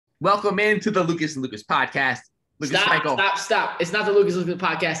Welcome into the Lucas and Lucas podcast. Lucas Stop. It's not the Lucas and Lucas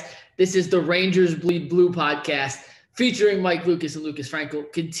podcast. This is the Rangers Bleed Blue podcast featuring Mike Lucas and Lucas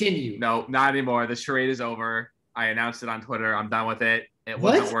Frankel. Continue. No, not anymore. The charade is over. I announced it on Twitter. I'm done with it. It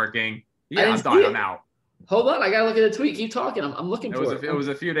wasn't working. Yeah, I'm done. I'm out. Hold on. I got to look at the tweet. Keep talking. I'm looking for it. It was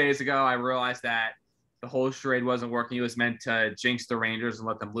a few days ago. I realized that the whole charade wasn't working. It was meant to jinx the Rangers and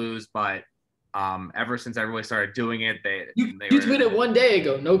let them lose, but ever since I really started doing it, you tweeted 1 day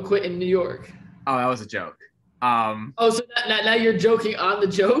ago, no quit in New York. Oh, that was a joke. So now you're joking on the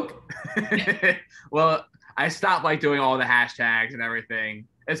joke? Well, I stopped doing all the hashtags and everything.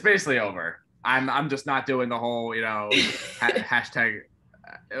 It's basically over. I'm just not doing the whole, hashtag.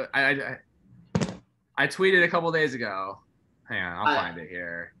 I tweeted a couple days ago. Hang on, I'll find it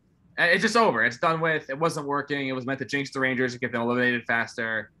here. It's just over. It's done with. It wasn't working. It was meant to jinx the Rangers to get them eliminated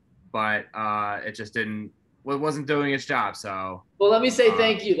faster, but it just didn't. Well, it wasn't doing its job. So. Well, let me say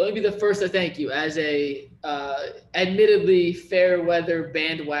thank you. Let me be the first to thank you as a admittedly fair weather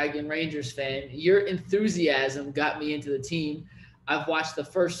bandwagon Rangers fan. Your enthusiasm got me into the team. I've watched the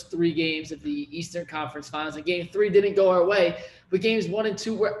first 3 games of the Eastern Conference Finals, and Game 3 didn't go our way, but Games 1 and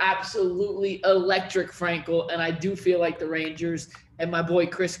 2 were absolutely electric, Frankel, and I do feel like the Rangers and my boy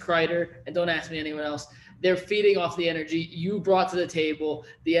Chris Kreider, and don't ask me anyone else, they're feeding off the energy you brought to the table,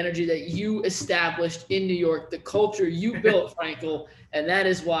 the energy that you established in New York, the culture you built, Frankel, and that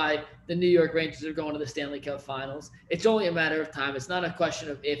is why the New York Rangers are going to the Stanley Cup Finals. It's only a matter of time. It's not a question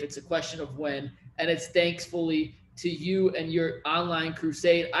of if, it's a question of when, and it's thankfully to you and your online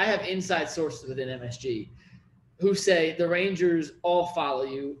crusade. I have inside sources within MSG who say the Rangers all follow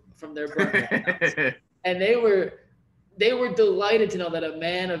you from their broadcast. And they were delighted to know that a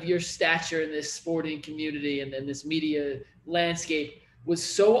man of your stature in this sporting community and this media landscape was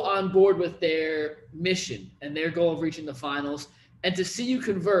so on board with their mission and their goal of reaching the finals. And to see you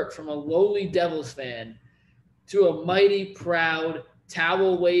convert from a lowly Devils fan to a mighty, proud,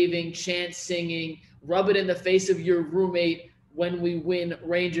 towel-waving, chant-singing, rub it in the face of your roommate when we win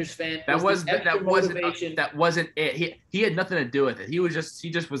Rangers fan. That wasn't it. He had nothing to do with it. He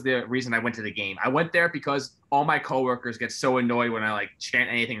just was the reason I went to the game. I went there because all my coworkers get so annoyed when I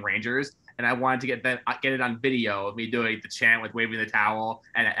chant anything Rangers, and I wanted to get it on video of me doing the chant with waving the towel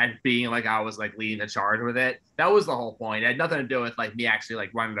and being like I was leading the charge with it. That was the whole point. It had nothing to do with me actually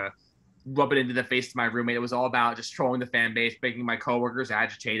wanting to rub it into the face of my roommate. It was all about just trolling the fan base, making my coworkers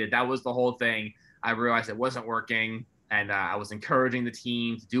agitated. That was the whole thing. I realized it wasn't working, and I was encouraging the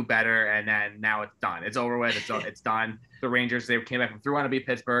team to do better, and then now it's done. It's over with. It's done. The Rangers, they came back from 3-1 to beat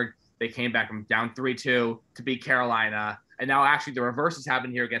Pittsburgh. They came back from down 3-2 to beat Carolina. And now actually the reverse has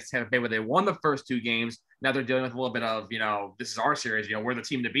happened here against Tampa Bay where they won the first 2 games. Now they're dealing with a little bit of, this is our series. We're the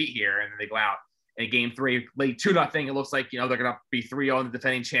team to beat here. And then they go out in Game 3, late 2-0. It looks like, they're going to be 3-0 the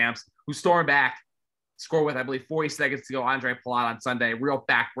defending champs who storm back, score with, I believe, 40 seconds to go. Andre Palat on Sunday, real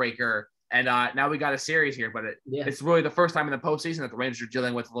backbreaker. And now we got a series here, but it's really the first time in the postseason that the Rangers are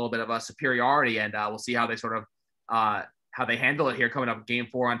dealing with a little bit of a superiority, and we'll see how they how they handle it here coming up Game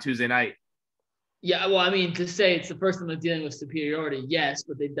 4 on Tuesday night. Yeah, well, I mean, to say it's the first time they're dealing with superiority, yes,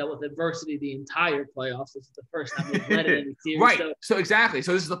 but they dealt with adversity the entire playoffs. This is the first time they've led in any series. Right. So exactly.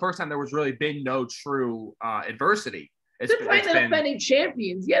 So this is the first time there was really been no true adversity. They're playing the defending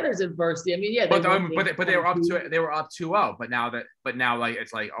champions. Yeah, there's adversity. I mean, yeah, but they were up 2-0. But now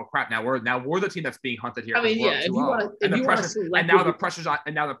it's oh crap. Now we're the team that's being hunted here. I mean, yeah. The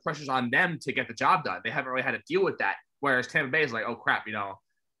pressure's on them to get the job done. They haven't really had to deal with that. Whereas Tampa Bay is oh crap,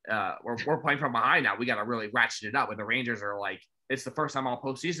 we're playing from behind now. We got to really ratchet it up. When the Rangers are it's the first time all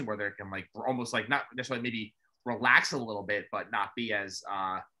postseason where they can almost not necessarily maybe relax a little bit, but not be as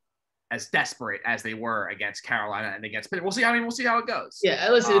desperate as they were against Carolina and against Pittsburgh. We'll see how it goes. Yeah,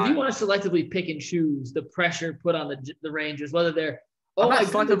 listen, if you want to selectively pick and choose the pressure put on the Rangers, whether they're I'm not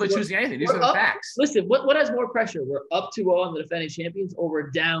selectively choosing anything. These are the facts. Listen, what has more pressure? We're up 2-0 on the defending champions, or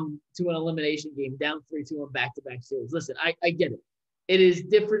we're down to an elimination game, down 3-2 on back-to-back series. Listen, I get it. It is a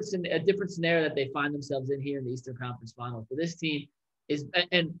different scenario that they find themselves in here in the Eastern Conference Finals. For this team is,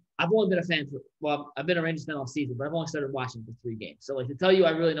 and I've only been a fan I've been a Rangers fan all season, but I've only started watching for 3 games. So to tell you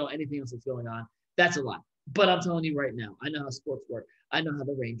I really know anything else that's going on, that's a lie. But I'm telling you right now, I know how sports work. I know how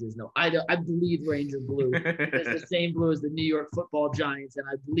the Rangers know. I bleed Ranger blue. It's the same blue as the New York Football Giants, and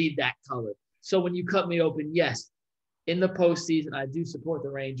I bleed that color. So when you cut me open, yes, in the postseason, I do support the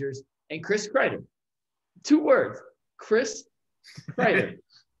Rangers and Chris Kreider. 2 words, Chris Kreider.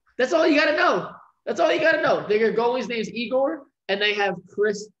 That's all you got to know. Their goalie's name's Igor, and they have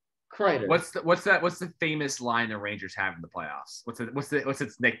Chris Kreider. What's the famous line the Rangers have in the playoffs? What's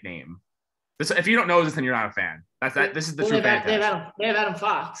its nickname? If you don't know this, then you're not a fan. This is the true fan test. They have Adam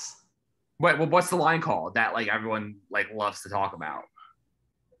Fox. What's the line called that like everyone like loves to talk about?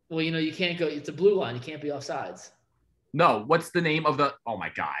 Well, you can't go. It's a blue line. You can't be offsides. No, what's the name of the? Oh my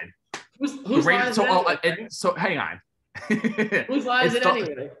God. Whose line is it? So hang on. Whose line is it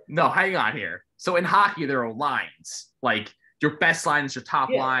anyway? No, hang on here. So in hockey, there are lines. Like your best line is your top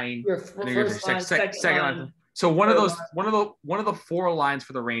line. Your first line, second line. So one of the 4 lines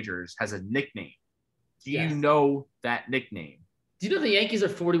for the Rangers has a nickname. Do you know that nickname? Do you know the Yankees are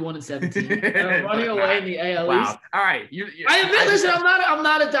 41-17 and are running away in the AL East? All right. I'm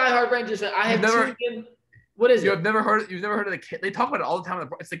not a diehard Rangers fan. I have tuned in. What is it? You've never heard of the kid. They talk about it all the time.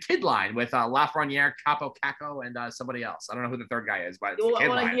 It's the kid line with Lafreniere, Capo, Caco, and somebody else. I don't know who the third guy is, but it's the kid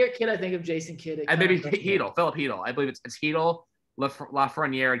when line. I hear kid, I think of Jason Kidd. And maybe Hedel, Philip Hedel. I believe it's Hedel,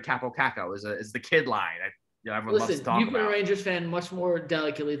 Lafreniere, and Capo, Caco is the kid line. Everyone loves to talk about. You've been a Rangers fan much more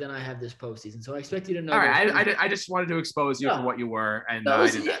delicately than I have this postseason, so I expect you to know. All right, I just wanted to expose you for what you were, and I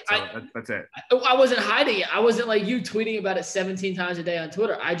did that. So that's it. I wasn't hiding it. I wasn't like you tweeting about it 17 times a day on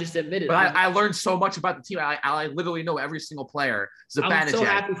Twitter. I just admitted. But I learned so much about the team. I literally know every single player.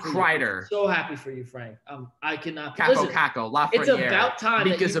 Zibanejad, Kreider. So happy for you, Frank. I cannot. Capo, Caco, Lafreniere. It's about time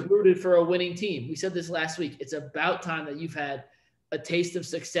that you've rooted for a winning team. We said this last week. It's about time that you've had a taste of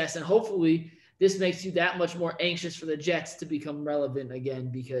success, and hopefully this makes you that much more anxious for the Jets to become relevant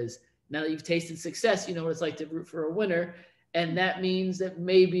again, because now that you've tasted success, you know what it's like to root for a winner. And that means that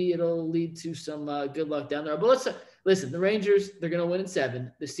maybe it'll lead to some good luck down there. But listen, the Rangers, they're going to win in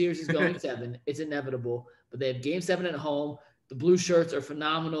 7. The series is going 7. It's inevitable. But they have game 7 at home. The blue shirts are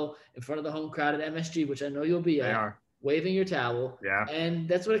phenomenal in front of the home crowd at MSG, which I know you'll be at. They are. Waving your towel. Yeah. And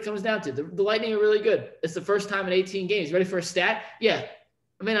that's what it comes down to. The Lightning are really good. It's the first time in 18 games. Ready for a stat? Yeah.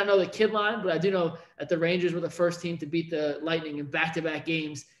 I mean, I know the kid line, but I do know that the Rangers were the first team to beat the Lightning in back-to-back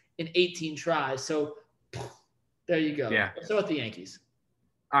games in 18 tries. So there you go. Yeah. So with the Yankees.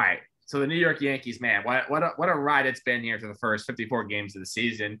 All right. So the New York Yankees, man, what a ride it's been here for the first 54 games of the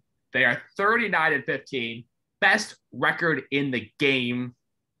season. They are 39-15, best record in the game.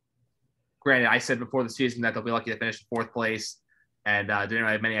 Granted, I said before the season that they'll be lucky to finish in 4th place, and didn't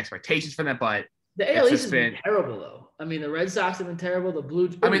have many expectations for them, but the AL East has been terrible, though. I mean, the Red Sox have been terrible. The Blue.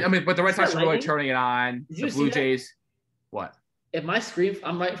 I mean, but the Red Sox are really turning it on. The Blue Jays. What? If my screen,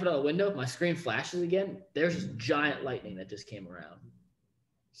 I'm right in front of the window. If my screen flashes again, there's giant lightning that just came around.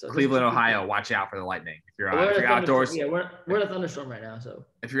 So Cleveland, Ohio, watch out for the lightning. If you're outdoors, yeah, we're in a thunderstorm right now. So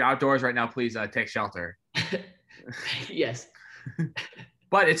if you're outdoors right now, please take shelter. Yes.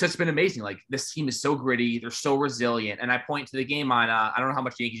 But it's just been amazing. Like, this team is so gritty. They're so resilient. And I point to the game on, I don't know how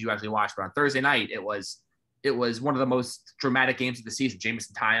much Yankees you actually watched, but on Thursday night, it was one of the most dramatic games of the season.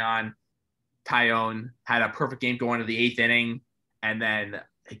 Jameson Taillon had a perfect game going to the 8th inning, and then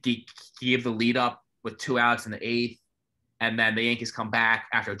he gave the lead up with 2 outs in the 8th. And then the Yankees come back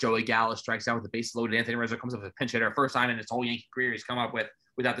after Joey Gallo strikes out with the bases loaded. Anthony Rizzo comes up with a pinch hitter. First time in his whole Yankee career he's come up with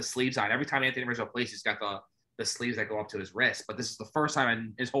without the sleeves on. Every time Anthony Rizzo plays, he's got the sleeves that go up to his wrist. But this is the first time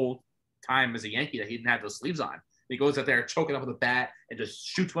in his whole time as a Yankee that he didn't have those sleeves on. He goes out there choking up with a bat and just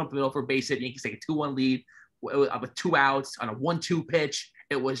shoots one up the middle for a base hit. Yankees take a 2-1 lead with 2 outs on a 1-2 pitch.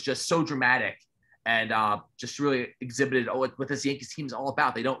 It was just so dramatic and just really exhibited what this Yankees team is all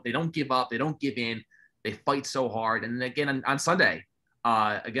about. They don't give up. They don't give in. They fight so hard. And then again on Sunday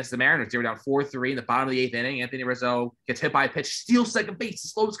against the Mariners, they were down 4-3 in the bottom of the 8th inning. Anthony Rizzo gets hit by a pitch, steals second base, the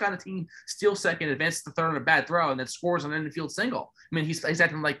slowest kind of team, steals second, advances to third on a bad throw, and then scores on an infield single. I mean, he's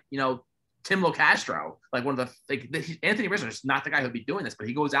acting like, Tim Locastro, like one of Anthony Rizzo is not the guy who'd be doing this, but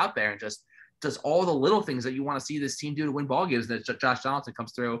he goes out there and just does all the little things that you want to see this team do to win ball games. And Josh Donaldson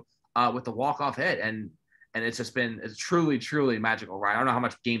comes through with the walk-off hit, and it's truly, truly magical, right? I don't know how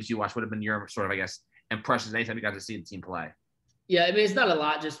much games you watched would have been your sort of, I guess, impressions anytime you got to see the team play. Yeah, I mean, it's not a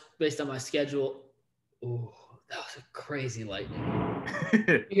lot just based on my schedule. Ooh, that was a crazy lightning.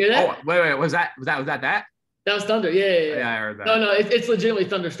 You hear that? Oh, wait, was that? That was thunder. Yeah. Yeah, I heard that. No, it's legitimately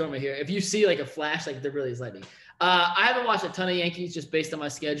thunderstorming here. If you see like a flash, like there really is lightning. I haven't watched a ton of Yankees just based on my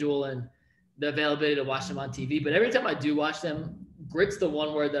schedule and the availability to watch them on TV. But every time I do watch them, grit's the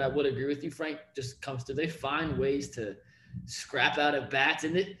one word that I would agree with you, Frank, just comes to. They find ways to scrap out at bats.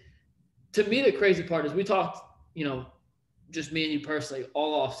 And to me, the crazy part is we talked, just me and you personally,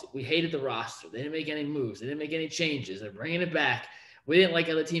 all off. We hated the roster. They didn't make any moves. They didn't make any changes. They're bringing it back. We didn't like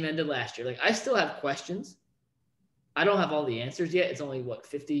how the team ended last year. Like, I still have questions. I don't have all the answers yet. It's only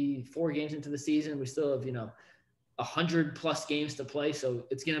 54 games into the season. We still have, 100+ games to play. So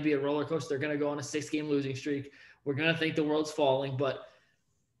it's going to be a roller coaster. They're going to go on a 6-game losing streak. We're going to think the world's falling, but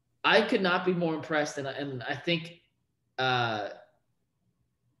I could not be more impressed. And I think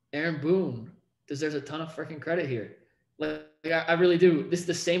Aaron Boone deserves a ton of freaking credit here. Like I really do. This is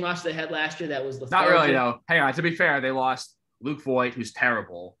the same roster they had last year. That was not really though. Hang on. To be fair, they lost Luke Voigt, who's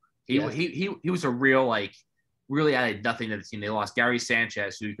terrible. He was a real like really added nothing to the team. They lost Gary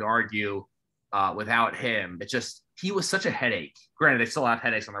Sanchez, who you could argue without him, it's just he was such a headache. Granted, they still have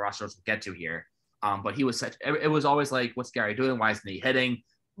headaches on the roster we'll get to here. But he was such. It was always like, what's Gary doing? Why isn't he hitting?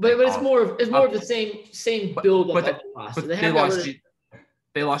 But it's more of the same build of the roster.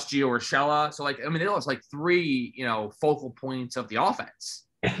 They lost Gio Urshela, so like I mean they lost like 3 focal points of the offense.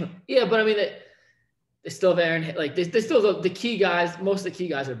 Yeah, but I mean they still have Aaron. Like they still the key guys. Most of the key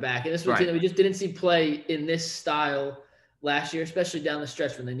guys are back, and this was we just didn't see play in this style last year, especially down the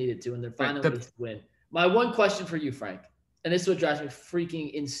stretch when they needed to, and they're finally to win. My one question for you, Frank, and this is what drives me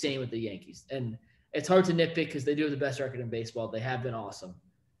freaking insane with the Yankees, and it's hard to nitpick because they do have the best record in baseball. They have been awesome.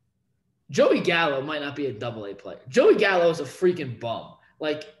 Joey Gallo might not be a double-A player. Joey Gallo is a freaking bum.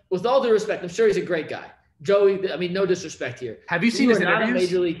 Like, with all due respect, I'm sure he's a great guy. Joey, I mean, no disrespect here. Have you seen his interviews? You're not a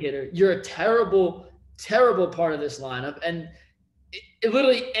major league hitter. You're a terrible, terrible part of this lineup. And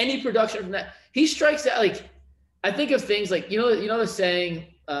literally any production from that, he strikes out. Like, I think of things like, you know the saying,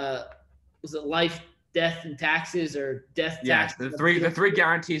 was it life, death, and taxes, or death, taxes? Yeah, the three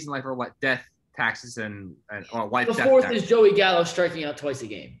guarantees in life are what? Death, taxes, and life, death. The fourth is Joey Gallo striking out twice a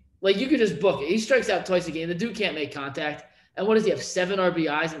game. Like, you could just book it. He strikes out twice a game. The dude can't make contact. And what does he have? 7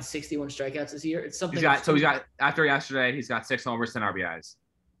 RBIs and 61 strikeouts this year? It's something. He's got after yesterday, he's got 6 homers, 10 RBIs,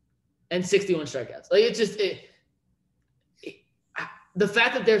 and 61 strikeouts. Like, it's just the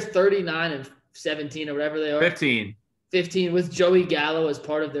fact that they're 39 and 17 or whatever they are. 15 with Joey Gallo as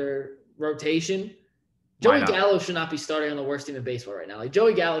part of their rotation. Joey Gallo should not be starting on the worst team in baseball right now. Like,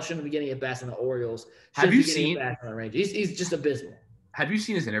 Joey Gallo shouldn't be getting at bats on the Orioles. Have you seen on the Rangers? He's just abysmal. Have you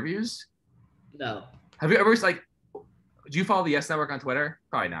seen his interviews? No. Have you ever do you follow the Yes Network on Twitter?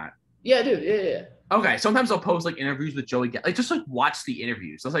 Probably not. Yeah, I do. Yeah. Okay. Sometimes I'll post like interviews with Joey. Like just like watch the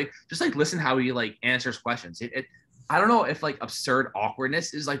interviews. So just listen how he like answers questions. I don't know if like absurd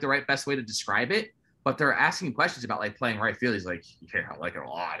awkwardness is like the right best way to describe it, but they're asking questions about like playing right field. He's like, yeah, I like it a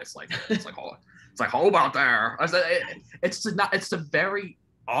lot. It's like how about there? It's a very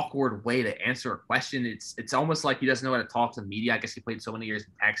awkward way to answer a question. It's almost like he doesn't know how to talk to the media. I guess he played so many years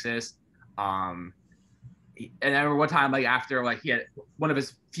in Texas. And I remember one time, like after like he had one of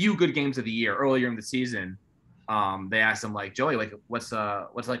his few good games of the year earlier in the season, they asked him like, Joey, like what's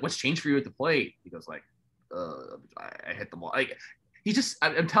changed for you at the plate? He goes like, I hit the ball. Like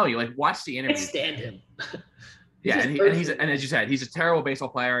I'm telling you, like watch the interview. I stand him. Yeah, and as you said, he's a terrible baseball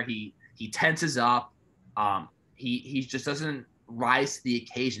player. He tenses up. He just doesn't rise to the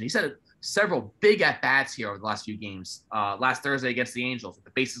occasion. He's had several big at bats here over the last few games. Last Thursday against the Angels, with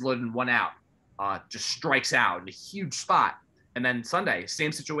the bases loaded and 1 out. Just strikes out in a huge spot. And then Sunday,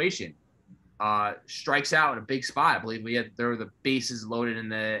 same situation. Strikes out in a big spot. I believe there were the bases loaded in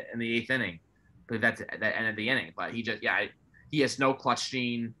the 8th inning. I believe that's that ended the inning. But he has no clutch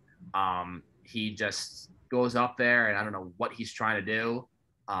gene. He just goes up there, and I don't know what he's trying to do.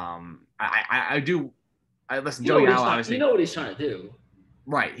 Listen, Joey Gallo, obviously. You know what he's trying to do.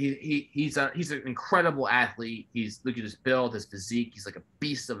 Right. He's an incredible athlete. Look at his build, his physique. He's like a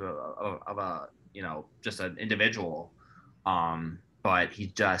beast of a just an individual. But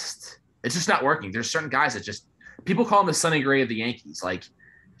it's just not working. There's certain guys that just people call him the Sonny Gray of the Yankees. Like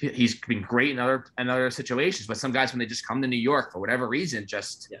he's been great in other situations, but some guys when they just come to New York for whatever reason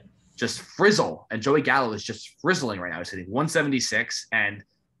just frizzle. And Joey Gallo is just frizzling right now. He's hitting 176 and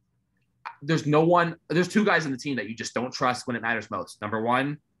there's 2 guys on the team that you just don't trust when it matters most. Number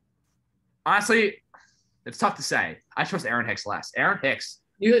one, honestly, it's tough to say. I trust Aaron Hicks less. Aaron Hicks.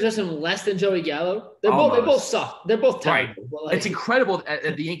 You trust him less than Joey Gallo? They both suck. They're both terrible. Right. It's incredible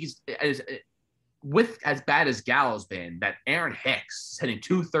at the Yankees with as bad as Gallo's been, that Aaron Hicks is hitting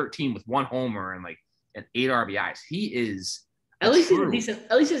 .213 with 1 homer and like an 8 RBIs. He is at least he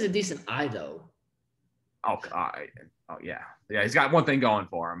has a decent eye though. Oh God. Oh yeah. Yeah, he's got one thing going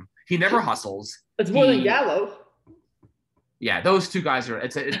for him. He never hustles. It's more than Gallo. Yeah, those 2 guys are.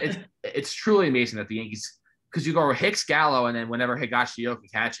 It's truly amazing that the Yankees, because you go Hicks, Gallo, and then whenever Higashioka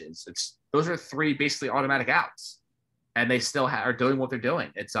catches, those are 3 basically automatic outs, and they still are doing what they're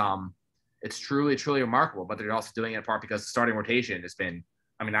doing. It's truly remarkable, but they're also doing it in part because the starting rotation has been,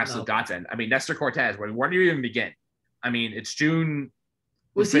 absolute godsend. Nestor Cortes. Where do you even begin? It's June.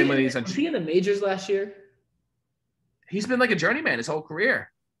 Was he in the majors last year? He's been like a journeyman his whole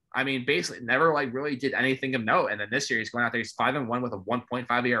career. Basically never like really did anything of note. And then this year he's going out there. He's 5-1 with a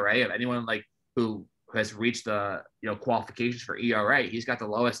 1.5 ERA of anyone like who has reached the qualifications for ERA. He's got the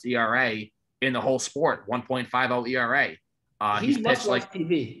lowest ERA in the whole sport, 1.50 ERA. He's pitched must-watch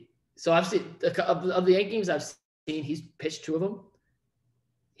TV. So I've seen of the Yankees I've seen. He's pitched 2 of them.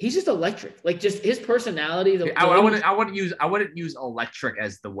 He's just electric. Like just his personality. I wouldn't use electric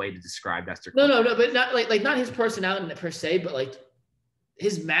as the way to describe Nestor. No, but not like not his personality per se, but like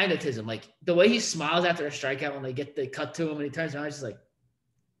his magnetism. Like the way he smiles after a strikeout when they get the cut to him and he turns around, he's just like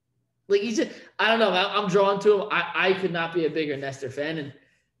he's just, I don't know. I'm drawn to him. I could not be a bigger Nestor fan. And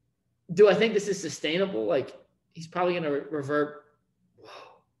do I think this is sustainable? Like he's probably going to revert. Whoa.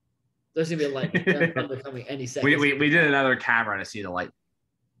 There's going to be a light thunder coming any second. We did another camera to see the light.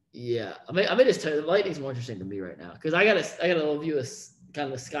 Yeah. I may just tell you, the lightning's more interesting to me right now. Cause I got a view of kind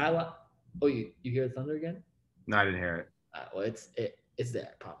of the skyline. Oh, you hear the thunder again? No, I didn't hear it. Well, it's there,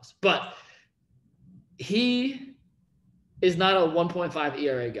 I promise. But he is not a 1.5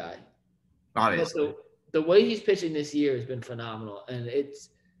 ERA guy. Obviously. But the way he's pitching this year has been phenomenal. And it's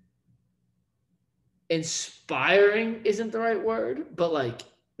inspiring isn't the right word, but like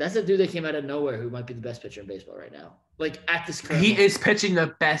that's a dude that came out of nowhere who might be the best pitcher in baseball right now. Like at this current moment. Is pitching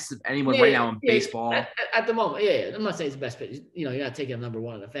the best of anyone right now in baseball. At the moment, yeah. I'm not saying he's the best pitcher. You're not taking him number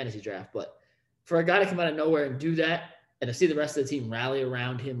 1 in a fantasy draft, but for a guy to come out of nowhere and do that and to see the rest of the team rally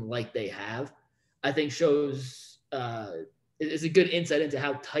around him like they have, I think shows is a good insight into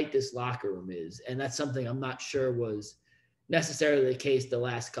how tight this locker room is. And that's something I'm not sure was necessarily the case the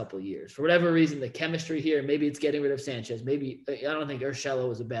last couple of years. For whatever reason, the chemistry here, maybe it's getting rid of Sanchez. Maybe I don't think Urshela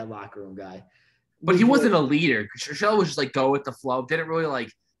was a bad locker room guy. But he wasn't a leader. Urshela was just like go with the flow. Didn't really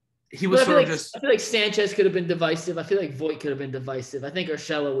he was sort of just. I feel like Sanchez could have been divisive. I feel like Voit could have been divisive. I think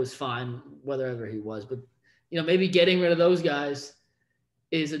Urshela was fine, whatever he was. But, maybe getting rid of those guys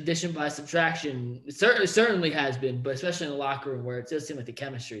is addition by subtraction. It certainly has been, but especially in the locker room where it does seem like the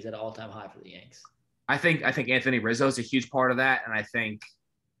chemistry is at an all-time high for the Yanks. I think Anthony Rizzo is a huge part of that, and I think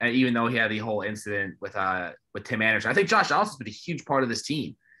even though he had the whole incident with Tim Anderson, I think Josh Allison's been a huge part of this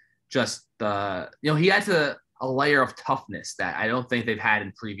team. Just he has a layer of toughness that I don't think they've had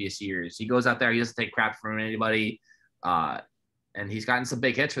in previous years. He goes out there, he doesn't take crap from anybody, and he's gotten some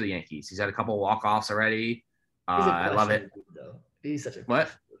big hits for the Yankees. He's had a couple of walk-offs already. I love it. Though. He's such a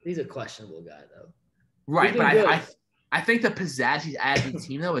He's a questionable guy though. Right, but I think the pizzazz he's added to the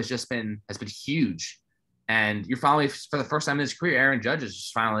team though has been huge. And you're finally, for the first time in his career, Aaron Judge is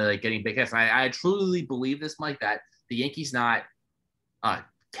just finally getting big hits. And I truly believe this, Mike, that the Yankees not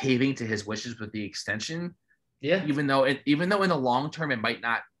caving to his wishes with the extension. Yeah. Even though in the long term it might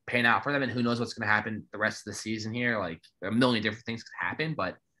not pan out for them, and who knows what's going to happen the rest of the season here. Like a million different things could happen,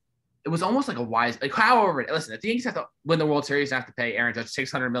 but it was almost like a wise, however, listen, if the Yankees have to win the World Series and have to pay Aaron Judge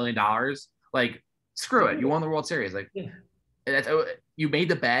 $600 million, screw it. You won the World Series. You made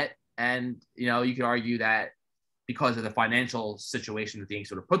the bet, and, you could argue that because of the financial situation that the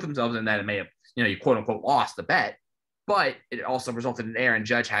Yankees would have put themselves in, that it may have, you quote unquote lost the bet, but it also resulted in Aaron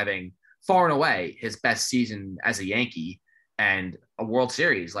Judge having far and away his best season as a Yankee and a World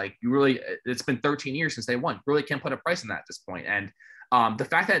Series. It's been 13 years since they won. You really can't put a price on that at this point. And the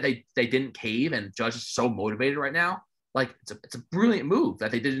fact that they didn't cave and Judge is so motivated right now, it's a brilliant move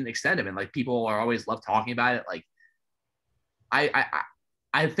that they didn't extend him. And people are always love talking about it.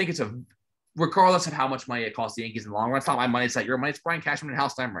 I think it's regardless of how much money it costs the Yankees in the long run, it's not my money. It's not your money. It's Brian Cashman and Hal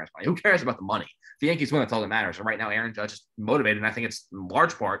Steinbrenner's money. Who cares about the money? The Yankees win, that's all that matters. And right now, Aaron Judge is motivated. And I think it's in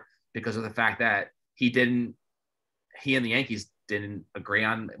large part because of the fact that he and the Yankees didn't agree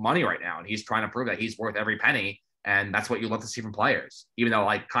on money right now. And he's trying to prove that he's worth every penny. And that's what you love to see from players, even though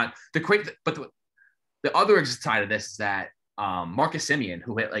the other side of this is that Marcus Semien,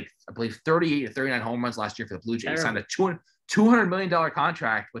 who hit I believe 38 to 39 home runs last year for the Blue Jays, signed a $200 million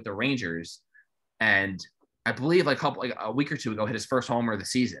contract with the Rangers, and I believe a week or two ago hit his first homer of the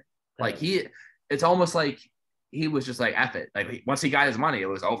season. It's almost like he was just F it. Once he got his money, it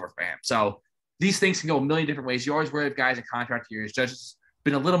was over for him. So these things can go a million different ways. You always worry if guys in contract years. Judge's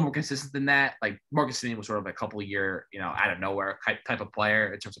been a little more consistent than that. Marcus Semien was sort of a couple year, out of nowhere type of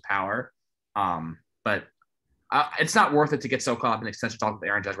player in terms of power. But it's not worth it to get so caught up in extension talk with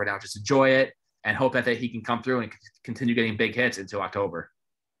Aaron Judge right now. Just enjoy it and hope that he can come through and continue getting big hits into October.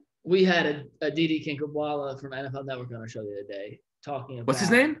 We had a Aditi Kinkhabwala from NFL Network on our show the other day talking about. What's his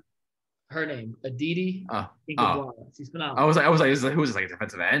name? Her name, Aditi Kinkhabwala. She's phenomenal. I was like, who is this, a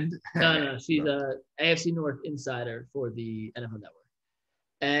defensive end? No. She's a AFC North insider for the NFL Network.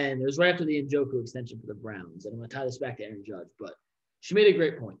 And it was right after the Njoku extension for the Browns. And I'm going to tie this back to Aaron Judge. But she made a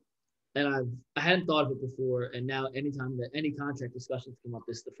great point. And I hadn't thought of it before. And now anytime that any contract discussions come up,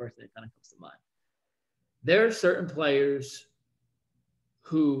 this is the first thing that kind of comes to mind. There are certain players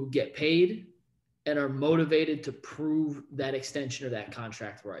who get paid and are motivated to prove that extension or that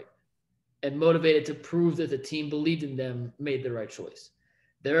contract right. and motivated to prove that the team believed in them made the right choice.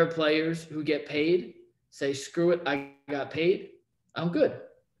 There are players who get paid, say, screw it, I got paid, I'm good.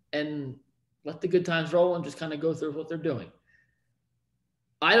 And let the good times roll and just kind of go through what they're doing.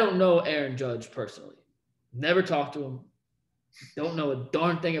 I don't know Aaron Judge personally. Never talked to him. Don't know a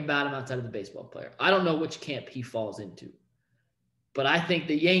darn thing about him outside of the baseball player. I don't know which camp he falls into. But I think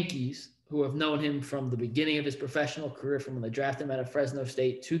the Yankees, who have known him from the beginning of his professional career, from when they drafted him out of Fresno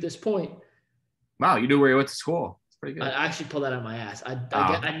State to this point. Wow, you knew where he went to school. It's pretty good. I actually pulled that out of my ass.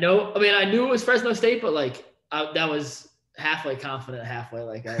 I know. I mean, I knew it was Fresno State, but like that was halfway confident, halfway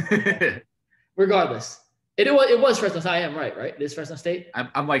like. Regardless, it was Fresno State. I am right? It is Fresno State.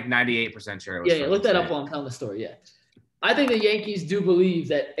 I'm like 98% sure. It was yeah. Look that up while I'm telling the story. Yeah, I think the Yankees do believe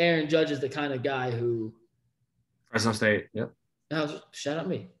that Aaron Judge is the kind of guy who. Fresno State. Yep. Shout out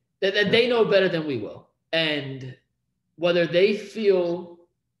me. That they know better than we will. And whether they feel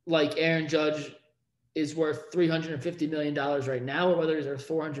like Aaron Judge is worth $350 million right now or whether he's worth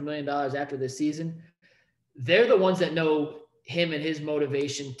 $400 million after this season, they're the ones that know him and his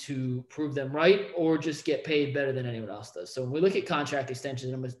motivation to prove them right or just get paid better than anyone else does. So when we look at contract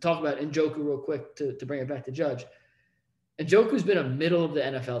extensions, I'm going to talk about Njoku real quick to bring it back to Judge. Njoku's been a middle of the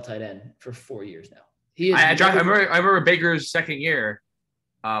NFL tight end for 4 years now. I remember Baker's second year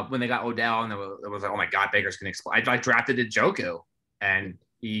when they got Odell, and it was like, oh my God, Baker's going to explode. I drafted Njoku, and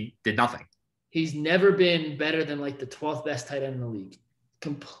he did nothing. He's never been better than like the 12th best tight end in the league.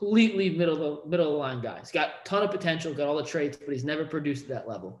 Completely middle of the line guy. He's got a ton of potential, got all the traits, but he's never produced at that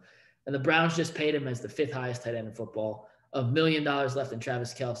level. And the Browns just paid him as the 5th highest tight end in football. $1 million left in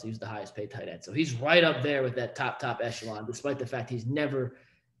Travis Kelce, who's the highest paid tight end. So he's right up there with that top echelon, despite the fact he's never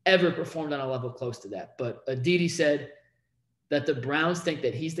ever performed on a level close to that. But Aditi said that the Browns think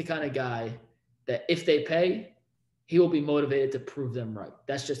that he's the kind of guy that if they pay, he will be motivated to prove them right.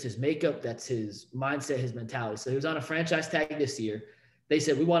 That's just his makeup. That's his mindset, his mentality. So he was on a franchise tag this year. They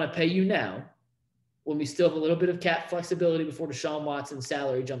said, we want to pay you now when we still have a little bit of cap flexibility before Deshaun Watson's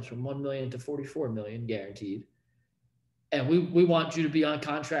salary jumps from $1 million to $44 million guaranteed. And we want you to be on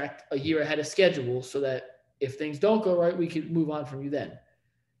contract a year ahead of schedule so that if things don't go right, we can move on from you then.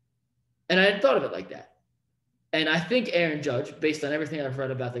 And I hadn't thought of it like that. And I think Aaron Judge, based on everything I've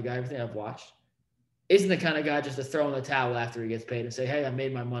read about the guy, everything I've watched, isn't the kind of guy just to throw in the towel after he gets paid and say, hey, I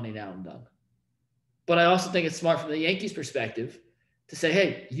made my money, now I'm done. But I also think it's smart from the Yankees' perspective to say,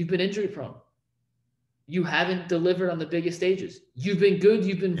 hey, you've been injury prone. You haven't delivered on the biggest stages. You've been good.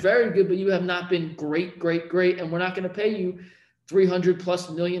 You've been very good, but you have not been great. And we're not going to pay you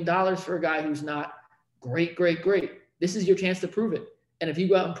 $300+ million for a guy who's not great. This is your chance to prove it. And if you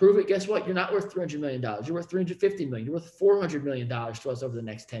go out and prove it, guess what? You're not worth $300 million. You're worth $350 million. You're worth $400 million to us over the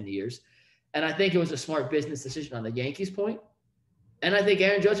next 10 years. And I think it was a smart business decision on the Yankees' point. And I think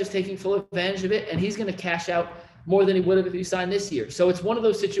Aaron Judge is taking full advantage of it, and he's going to cash out more than he would have if he signed this year. So it's one of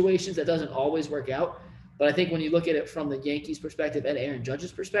those situations that doesn't always work out. But I think when you look at it from the Yankees' perspective and Aaron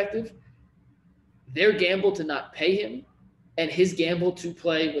Judge's perspective, their gamble to not pay him and his gamble to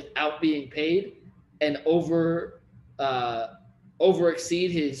play without being paid and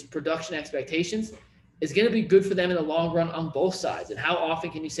exceed his production expectations is going to be good for them in the long run on both sides. And how often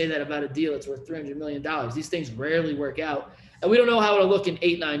can you say that about a deal that's worth $300 million? These things rarely work out. And we don't know how it'll look in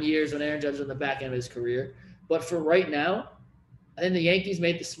 8-9 years when Aaron Judge is on the back end of his career. But for right now, I think the Yankees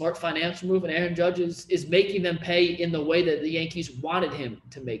made the smart financial move, and Aaron Judge is making them pay in the way that the Yankees wanted him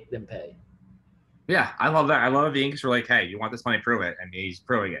to make them pay. Yeah, I love that. I love the Yankees were like, hey, you want this money, prove it. And he's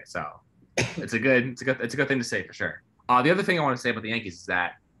proving it. So it's a good thing to say for sure. The other thing I want to say about the Yankees is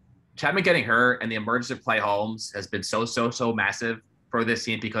that Chapman getting hurt and the emergence of Clay Holmes has been so massive for this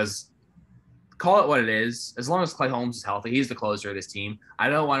team because call it what it is. As long as Clay Holmes is healthy, he's the closer of this team. I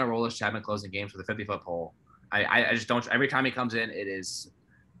don't want to roll this Chapman closing games with a 50-foot pole. I just don't. Every time he comes in, it is,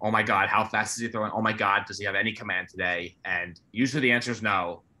 oh my God, how fast is he throwing? Oh my God, does he have any command today? And usually the answer is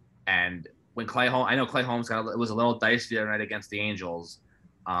no. And when Clay Holmes, I know Clay Holmes it was a little dicey the other night against the Angels,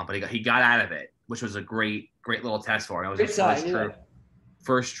 but he got out of it, which was a great little test for him. It was his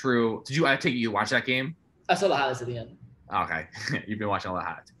first true. I take it you watched that game? I saw the highlights at the end. Okay, you've been watching all the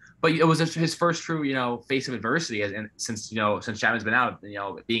highlights. But it was his first true, face of adversity, and since Chapman's been out,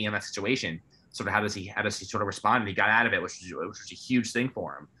 being in that situation. Sort of how does he sort of respond? And he got out of it, which was a huge thing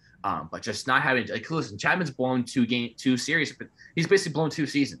for him. But just not having listen, Chapman's blown two series, but he's basically blown 2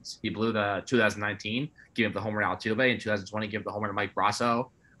 seasons. He blew the 2019, giving up the home run to Altuve. In 2020, gave up the home run to Mike Brasso.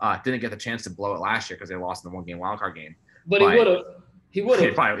 Didn't get the chance to blow it last year because they lost in the 1-game wildcard game. But he would have. He would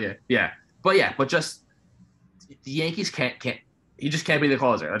have. Probably, yeah. But just the Yankees can't. He just can't be the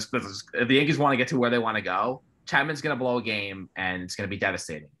closer. If the Yankees want to get to where they want to go, Chapman's going to blow a game, and it's going to be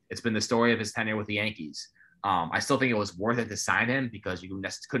devastating. It's been the story of his tenure with the Yankees. I still think it was worth it to sign him because you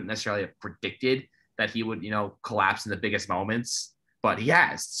couldn't necessarily have predicted that he would, collapse in the biggest moments. But he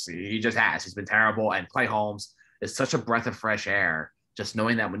has. He just has. He's been terrible. And Clay Holmes is such a breath of fresh air. Just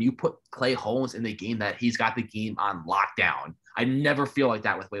knowing that when you put Clay Holmes in the game, that he's got the game on lockdown. I never feel like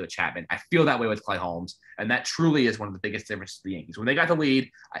that with Chapman. I feel that way with Clay Holmes. And that truly is one of the biggest differences for the Yankees. When they got the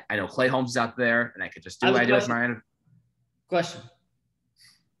lead, I know Clay Holmes is out there, and I could just do what I do with my own. Question.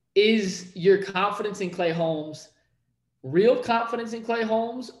 Is your confidence in Clay Holmes real confidence in Clay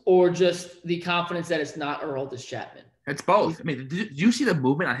Holmes, or just the confidence that it's not Aroldis Chapman? It's both. I mean, do you see the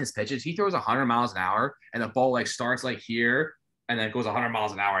movement on his pitches? He throws 100 miles an hour, and the ball starts here, and then it goes 100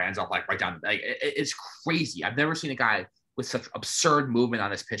 miles an hour and ends up right down. It's crazy. I've never seen a guy with such absurd movement on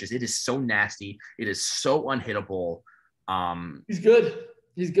his pitches. It is so nasty. It is so unhittable. He's good.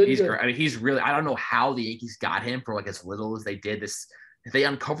 He's good. He's great. I mean, he's really. I don't know how the Yankees got him for as little as they did. They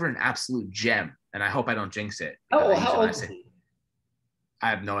uncovered an absolute gem, and I hope I don't jinx it. How old is he? I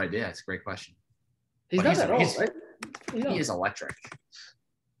have no idea. It's a great question. He's not that old, right? He is electric.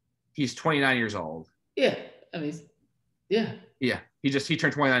 He's 29 years old. Yeah, I mean, yeah. Yeah, he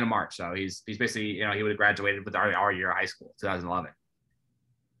turned 29 in March, so he's basically he would have graduated with our year of high school, 2011.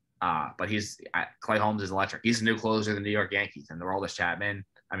 But Clay Holmes is electric. He's the new closer of the New York Yankees, and Aroldis Chapman.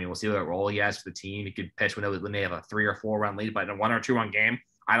 I mean, we'll see what role he has for the team. He could pitch when they have a 3 or 4 run lead, but in a 1 or 2 run game,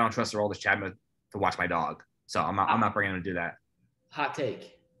 I don't trust Aroldis Chapman to watch my dog. So I'm not bringing him to do that. Hot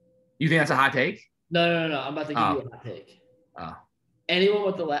take. You think that's a hot take? No. I'm about to give you a hot take. Oh. Anyone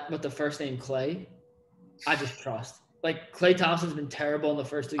with the first name Clay, I just trust. Clay Thompson's been terrible in the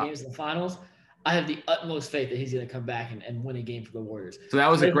first 2 games of the finals. I have the utmost faith that he's going to come back and win a game for the Warriors. So that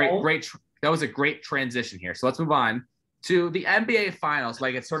was a great transition here. So let's move on to the NBA Finals.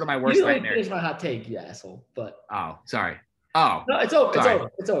 It's sort of my worst nightmare. Here's my hot take, you asshole. But sorry. Oh, no, it's over.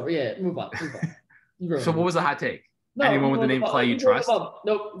 It's over. Yeah, move on. So what was the hot take? No, anyone with the name Clay you trust?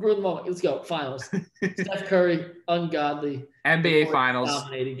 Nope, ruin the moment. Let's go. Finals. Steph Curry, ungodly. NBA Finals.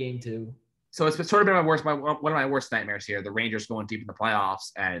 Dominated game 2. So it's sort of been one of my worst nightmares here. The Rangers going deep in the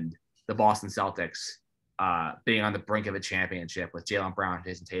playoffs and the Boston Celtics being on the brink of a championship with Jaylen Brown and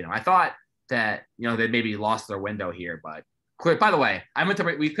Jason Tatum. I thought that they maybe lost their window here, but clear. By the way,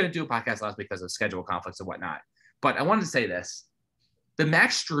 we couldn't do a podcast last because of schedule conflicts and whatnot. But I wanted to say this: the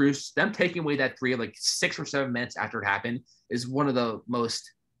Max Strus, them taking away that 3 6 or 7 minutes after it happened, is one of the most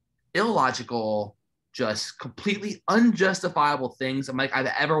illogical, just completely unjustifiable things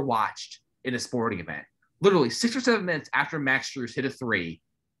I've ever watched in a sporting event. Literally 6 or 7 minutes after Max Strus hit a 3,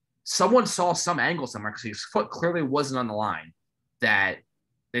 someone saw some angle somewhere because his foot clearly wasn't on the line that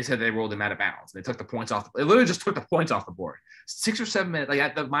they said they rolled him out of bounds. They took the points off. They literally just took the points off the board. 6 or 7 minutes,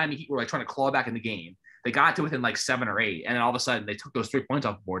 at the Miami Heat were trying to claw back in the game. They got to within 7 or 8, and then all of a sudden they took those 3 points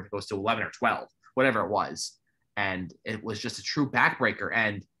off the board. It goes to 11 or 12, whatever it was, and it was just a true backbreaker.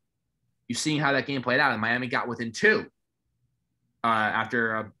 And you've seen how that game played out, and Miami got within 2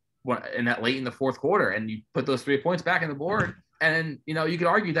 after in that late in the fourth quarter, and you put those 3 points back in the board. And you could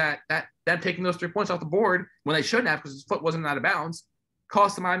argue that taking those 3 points off the board when they shouldn't have because his foot wasn't out of bounds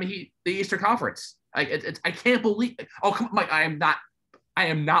cost the Miami Heat the Eastern Conference. I can't believe. Oh, come on, Mike! I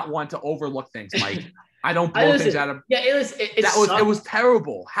am not one to overlook things, Mike. I don't blow things out of. Yeah, it was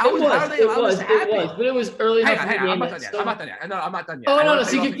terrible. How are they allowed this to happen? But it was early enough. I'm not done yet. I'm not done yet. Oh no!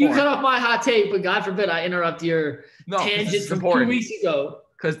 So you cut off my hot take, but God forbid I interrupt your tangent from 2 weeks ago.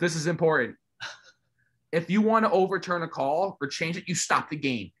 Because this is important. If you want to overturn a call or change it, you stop the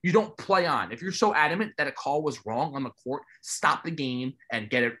game. You don't play on. If you're so adamant that a call was wrong on the court, stop the game and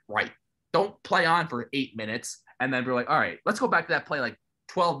get it right. Don't play on for 8 minutes and then be all right, let's go back to that play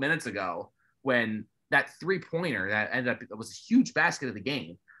 12 minutes ago when that 3-pointer that ended up, it was a huge basket of the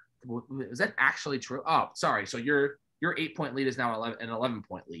game. Is that actually true? Oh, sorry. So your 8-point lead is now an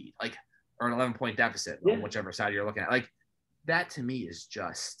 11-point lead, or an 11-point deficit on whichever side you're looking at. That to me is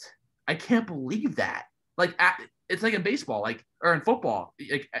just, I can't believe that. It's like in baseball, or in football.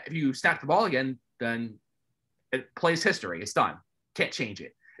 If you snap the ball again, then it plays history. It's done. Can't change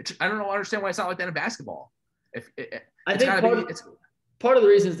it. I don't understand why it's not like that in basketball. I think part of the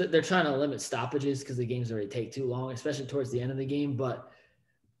reason is that they're trying to limit stoppages because the games already take too long, especially towards the end of the game. But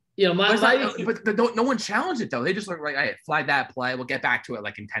no one challenged it though. They just hey, flag that play. We'll get back to it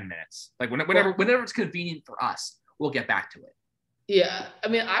in 10 minutes. Whenever it's convenient for us, we'll get back to it. Yeah, I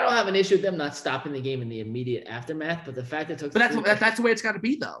mean, I don't have an issue with them not stopping the game in the immediate aftermath, but the fact that it took. But that's the way it's got to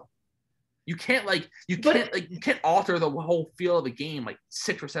be, though. You can't you can't alter the whole feel of the game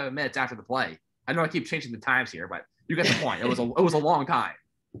 6 or 7 minutes after the play. I know I keep changing the times here, but you get the point. It was a long time.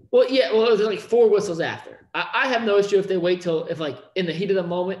 Well, yeah, well, it was like 4 whistles after. I have no issue if they wait till, if like in the heat of the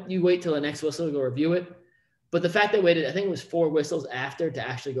moment, you wait till the next whistle to go review it. But the fact they waited, I think it was 4 whistles after to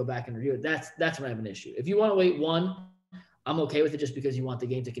actually go back and review it, that's when I have an issue. If you want to wait one, I'm okay with it just because you want the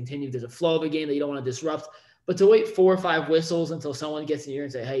game to continue. There's a flow of a game that you don't want to disrupt. But to wait 4 or 5 whistles until someone gets in your ear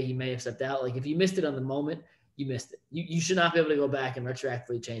and say, hey, he may have stepped out. Like if you missed it on the moment, you missed it. You should not be able to go back and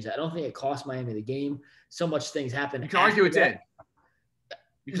retroactively change that. I don't think it cost Miami the game. So much things happen. You can argue it did.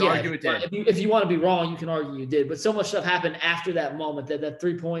 You can argue it did. If you want to be wrong, you can argue you did. But so much stuff happened after that moment that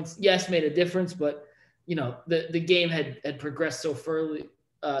 3 points, yes, made a difference. But, the game had progressed so farly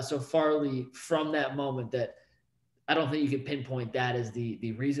from that moment that I don't think you could pinpoint that as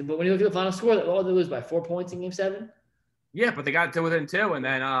the reason. But when you look at the final score, they lose by 4 points in Game 7. Yeah, but they got to within 2, and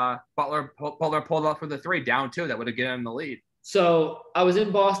then Butler pulled up for the 3, down 2. That would have given them the lead. So I was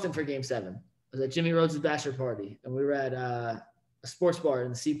in Boston for Game 7. I was at Jimmy Rhodes' bachelor party, and we were at a sports bar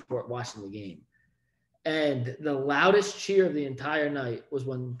in the Seaport watching the game. And the loudest cheer of the entire night was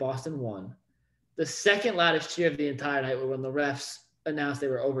when Boston won. The second loudest cheer of the entire night was when the refs announced they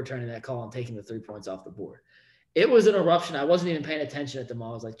were overturning that call and taking the 3 points off the board. It was an eruption. I wasn't even paying attention at the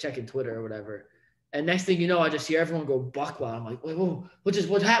moment. I was like checking Twitter or whatever. And next thing you know, I just hear everyone go buck wild. I'm like, wait, whoa,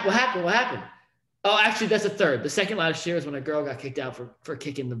 what happened? Oh, actually, that's a third. The second loudest cheer was when a girl got kicked out for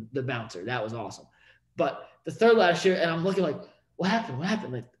kicking the bouncer. That was awesome. But the third loudest cheer, and I'm looking like, what happened?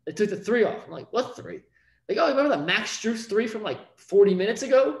 Like, they took the 3 off. I'm like, what 3? Like, oh, remember the Max Strus 3 from like 40 minutes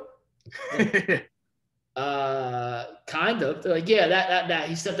ago? Like, kind of. They're like, yeah, that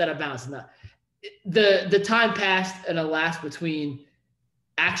he stepped out of bounds. And the time passed and elapsed between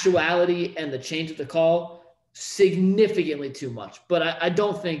actuality and the change of the call significantly too much. But I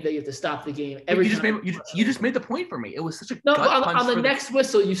don't think that you have to stop the game every time. You just made the point for me. It was such a no. On the next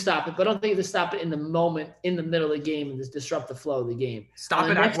whistle, you stop it, but I don't think you have to stop it in the moment, in the middle of the game, and just disrupt the flow of the game. Stop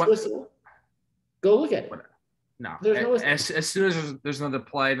it at whistle. Go look at it. No. As soon as there's another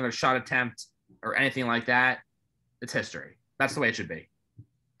play, another shot attempt, or anything like that, it's history. That's the way it should be.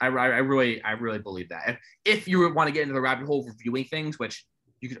 I really believe that. If you want to get into the rabbit hole of reviewing things, which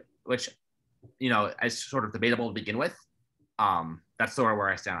is sort of debatable to begin with, that's sort of where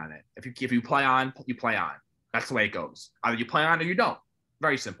I stand on it. If you play on, you play on. That's the way it goes. Either you play on or you don't.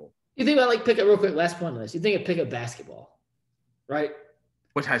 Very simple. You think about like pick up real quick. Last point on this. You think of pick up basketball, right?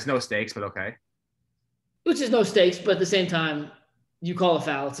 Which has no stakes, but okay. Which is no stakes, but at the same time, you call a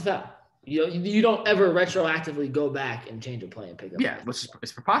foul, it's a foul. You don't ever retroactively go back and change a play and pick up. Yeah,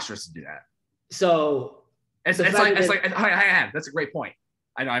 it's preposterous to do that. So it's like that's a great point.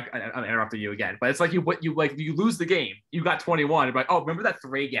 I know I'm interrupting you again, but it's like you lose the game. You got 21. You're like, oh, remember that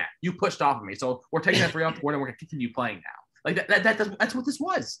 3? Yeah, you pushed off of me, so we're taking that 3 off the board and we're gonna continue playing now. Like that's what this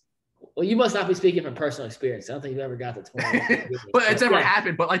was. Well, you must not be speaking from personal experience. I don't think you've ever got the 21. But it's never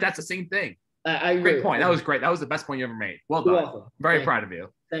happened. But like that's the same thing. I agree. Great point. That was great. That was the best point you ever made. Well done. Welcome. Very proud of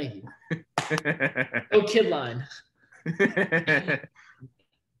you. Thank you. Oh, kid line.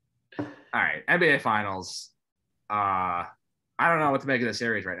 All right, NBA Finals. I don't know what to make of the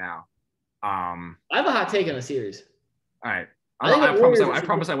series right now. I have a hot take on the series. All right, I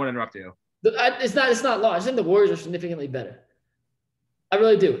promise I won't interrupt you. It's not long. I think the Warriors are significantly better. I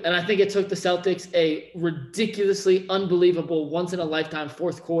really do, and I think it took the Celtics a ridiculously unbelievable once in a lifetime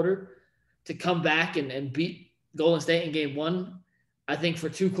fourth quarter to come back and beat Golden State in Game 1. I think for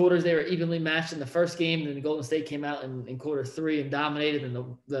 2 quarters they were evenly matched in the first game. Then Golden State came out in quarter 3 and dominated, and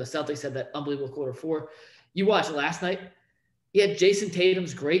the Celtics had that unbelievable quarter 4. You watched it last night. Yeah, Jason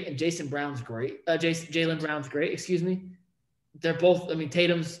Tatum's great and Jaylen Brown's great. Excuse me. They're both. I mean,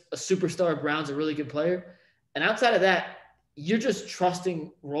 Tatum's a superstar. Brown's a really good player. And outside of that, you're just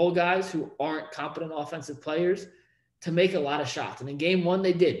trusting role guys who aren't competent offensive players to make a lot of shots. And in Game 1,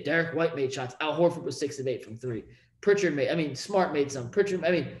 they did. Derek White made shots. Al Horford was 6 of 8 from 3. Smart made some.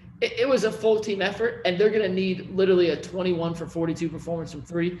 It was a full team effort, and they're going to need literally a 21 for 42 performance from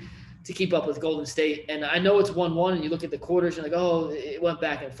 3 to keep up with Golden State. And I know it's 1-1, and you look at the quarters, you're like, oh, it went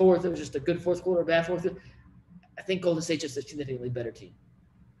back and forth. It was just a good fourth quarter, a bad fourth quarter. I think Golden State's just a significantly better team.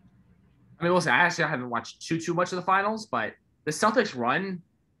 I mean, listen, I haven't watched too much of the finals, but the Celtics run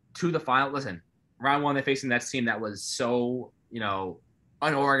to the final. Listen, round 1, they're facing that team that was so,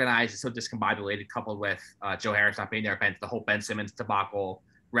 unorganized and so discombobulated, coupled with Joe Harris not being there, the whole Ben Simmons debacle.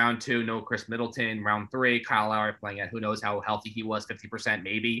 Round 2, no Chris Middleton. Round 3, Kyle Lowry playing at who knows how healthy he was, 50%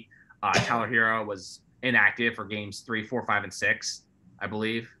 maybe. Tyler Hero was inactive for games 3, 4, 5, and 6, I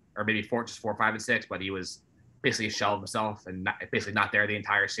believe, or maybe 4, 5, and 6. But he was basically a shell of himself and basically not there the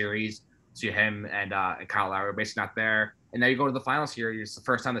entire series. So him and Kyle Lowry were basically not there. And now you go to the finals here. It's the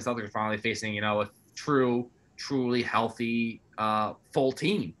first time the Celtics are finally facing, a true truly healthy, full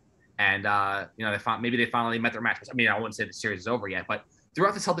team. And they finally met their match. I mean, I wouldn't say the series is over yet, but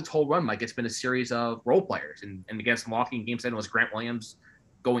throughout the Celtics' whole run, like it's been a series of role players. And against Milwaukee in Game 7 was Grant Williams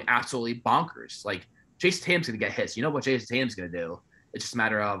going absolutely bonkers. Like Jason Tatum's going to get hits. You know what Jason Tatum's going to do? It's just a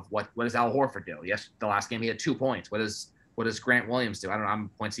matter of what does Al Horford do? Yes, the last game he had 2 points. What does Grant Williams do? I don't know how many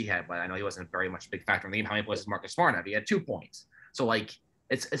points he had, but I know he wasn't very much a big factor in the game. How many points does Marcus Smart have? He had 2 points. So like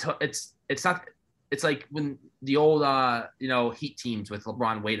it's not. It's like when the old Heat teams with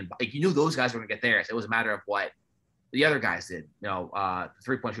LeBron, Wade, and like you knew those guys were going to get theirs. It was a matter of what the other guys did. The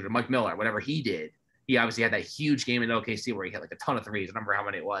 3-point shooter, Mike Miller, whatever he did. He obviously had that huge game in OKC where he hit like a ton of threes. I don't remember how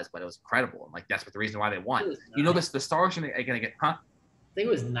many it was, but it was incredible. And like that's what the reason why they won. You know, the stars are going to get, huh? I think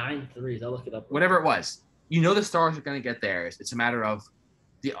it was 9 threes. I'll look it up. Whatever it was, you know the stars are going to get theirs. It's a matter of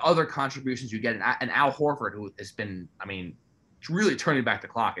the other contributions you get. And Al Horford, who has been, I mean, really turning back the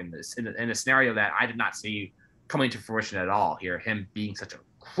clock in a scenario that I did not see coming to fruition at all here, him being such a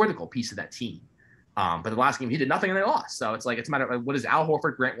critical piece of that team. But the last game he did nothing and they lost. So it's like it's a matter of what is Al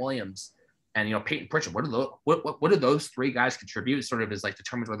Horford, Grant Williams, and Peyton Pritchard. What do those 3 guys contribute? Sort of is like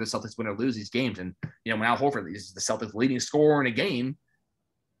determines whether the Celtics win or lose these games. And when Al Horford is the Celtics leading scorer in a game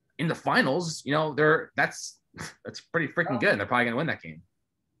in the finals, that's pretty freaking good. And they're probably gonna win that game.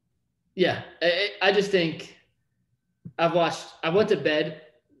 Yeah, I just think I went to bed,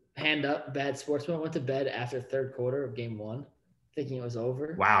 hand up, bad sportsman. I went to bed after third quarter of game 1, thinking it was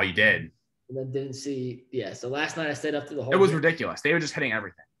over. Wow, you did. And then didn't see, yeah. So last night I stayed up through the whole It was game. ridiculous. They were just hitting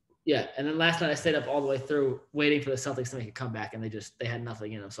everything. Yeah, and then last night I stayed up all the way through waiting for the Celtics to make a comeback, and they had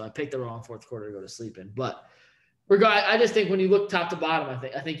nothing in them. So I picked the wrong fourth quarter to go to sleep in. But I just think when you look top to bottom,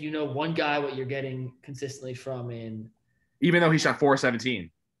 I think one guy what you're getting consistently from in. Even though he shot 4-17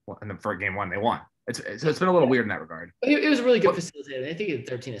 in the first game 1, they won. It's been a little weird in that regard. It was a really good facilitator. I think he had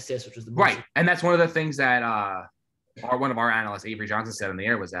 13 assists, which was the most. Right, and that's one of the things that one of our analysts, Avery Johnson, said in the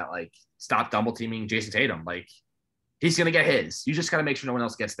air was that like stop double teaming Jason Tatum. Like he's gonna get his. You just gotta make sure no one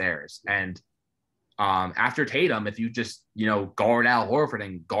else gets theirs. And after Tatum, if you just guard Al Horford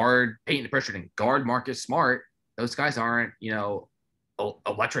and guard Peyton Pritchard and guard Marcus Smart, those guys aren't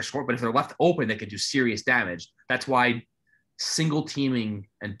electric score. But if they're left open, they can do serious damage. That's why single teaming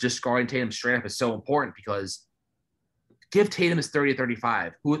and just guarding Tatum straight up is so important, because give Tatum his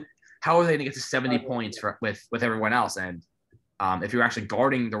 30-35. How are they going to get to 70 points with everyone else? And if you're actually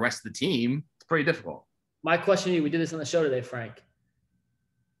guarding the rest of the team, it's pretty difficult. My question to you, we did this on the show today, Frank.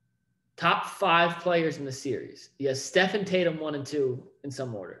 Top 5 players in the series. You have Steph and Tatum 1 and 2 in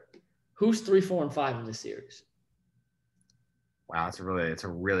some order. Who's 3, 4, and 5 in this series? Wow, it's a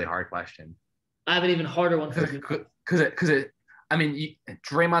really hard question. I have an even harder one for you.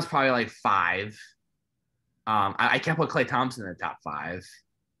 Draymond's probably like 5. I can't put Klay Thompson in the top 5.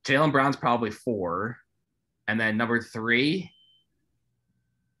 Jaylen Brown's probably 4, and then number 3.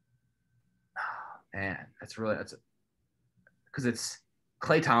 Oh, man, that's because it's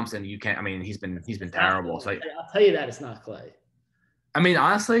Klay Thompson. You can't. I mean, he's been terrible. So I'll tell you that it's not Klay. I mean,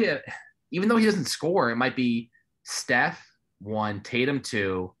 honestly, even though he doesn't score, it might be Steph 1, Tatum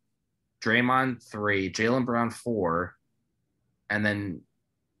 2, Draymond 3, Jaylen Brown 4, and then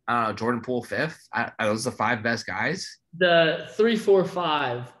Jordan Poole 5th. Are those the 5 best guys? The 3, 4,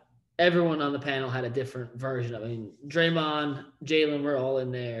 5. Everyone on the panel had a different version of it. I mean, Draymond, Jaylen were all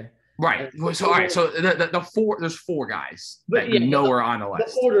in there. Right. So all right. So the 4, there's 4 guys that are on the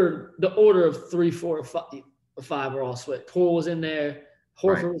list. The order of 3, 4, 5 were all split. Poole was in there.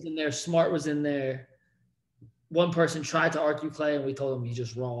 Horford was in there. Smart was in there. One person tried to argue Klay, and we told him he's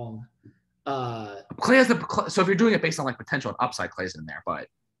just wrong. Klay has so if you're doing it based on like potential and upside, Klay's in there. But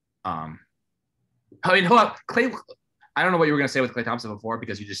I mean, hold up, Klay. I don't know what you were gonna say with Klay Thompson before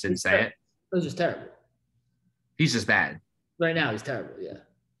because you just didn't say it. It was just terrible. He's just bad. Right now, he's terrible. Yeah.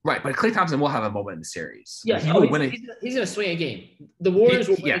 Right, but Klay Thompson will have a moment in the series. Yeah, he's going to swing a game. The Warriors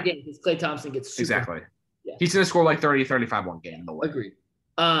will win a game because Klay Thompson gets super. Exactly. Yeah. He's going to score like 30, 35 one game. Agreed.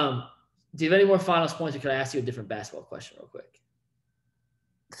 Do you have any more finals points, or could I ask you a different basketball question real quick?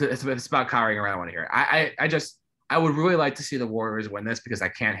 It's about Kyrie around. I want to hear it. I would really like to see the Warriors win this because I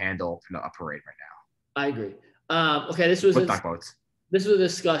can't handle a parade right now. I agree. Okay, this was a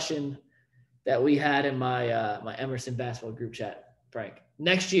discussion that we had in my my Emerson basketball group chat, Frank.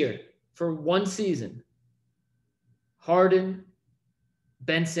 Next year, for one season, Harden,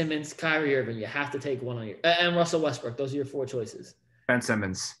 Ben Simmons, Kyrie Irving, you have to take one on your and Russell Westbrook. Those are your 4 choices. Ben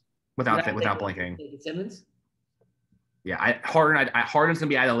Simmons, without blinking. Simmons. Yeah, Harden's gonna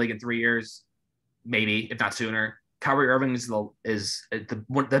be out of the league in 3 years, maybe if not sooner. Kyrie Irving is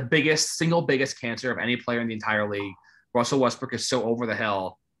the biggest cancer of any player in the entire league. Russell Westbrook is so over the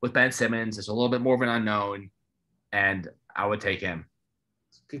hill. With Ben Simmons, it's a little bit more of an unknown. and I would take him.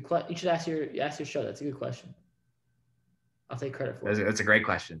 Good question. You should ask your show. That's a good question. I'll take credit for it. That's a great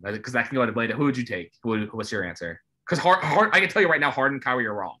question because that can go to Blade. Who would you take? What's your answer? Because I can tell you right now, Harden, Kyrie,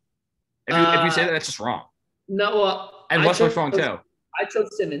 you're wrong. If you say that, that's just wrong. No, well, and Westbrook's wrong too. I chose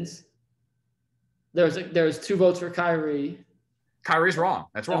Simmons. There was 2 votes for Kyrie. Kyrie's wrong.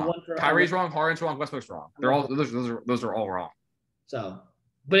 That's wrong. Kyrie's wrong. Harden's wrong. Westbrook's wrong. They're all those are all wrong. So,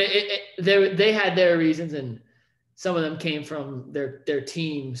 but they had their reasons, and some of them came from their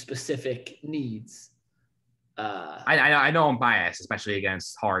team specific needs. I know I'm biased, especially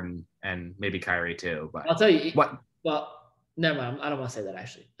against Harden and maybe Kyrie too. But I'll tell you what. Well, never mind. I don't want to say that.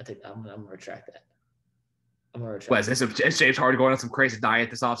 Actually, I'm gonna retract that. What is this? Is James Harden going on some crazy diet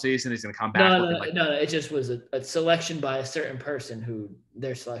this offseason? He's gonna come back. No. It just was a selection by a certain person who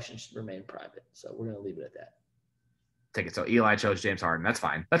their selection should remain private. So we're gonna leave it at that. Take it. So Eli chose James Harden. That's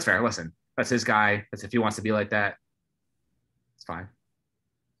fine. That's fair. Listen, that's his guy. That's if he wants to be like that. It's fine.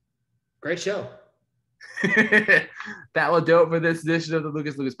 Great show. That will do it for this edition of the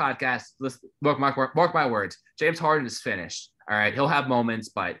Lucas podcast. Let's mark my words. James Harden is finished. All right, he'll have moments,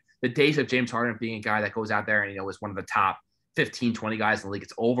 but the days of James Harden being a guy that goes out there and is one of the top 15, 20 guys in the league,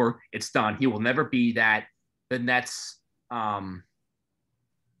 it's over. It's done. He will never be that. The Nets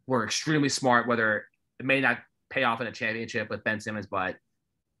were extremely smart. Whether it may not pay off in a championship with Ben Simmons, but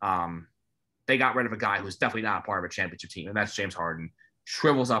they got rid of a guy who's definitely not a part of a championship team, and that's James Harden.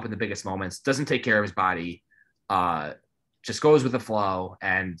 Shrivels up in the biggest moments, doesn't take care of his body, just goes with the flow.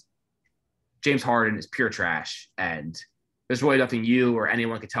 And James Harden is pure trash. And there's really nothing you or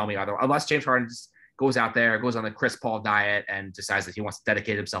anyone can tell me unless James Harden just goes out there, goes on the Chris Paul diet and decides that he wants to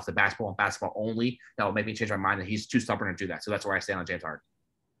dedicate himself to basketball and basketball only. That will make me change my mind that he's too stubborn to do that. So that's where I stand on James Harden.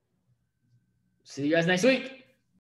 See you guys next week.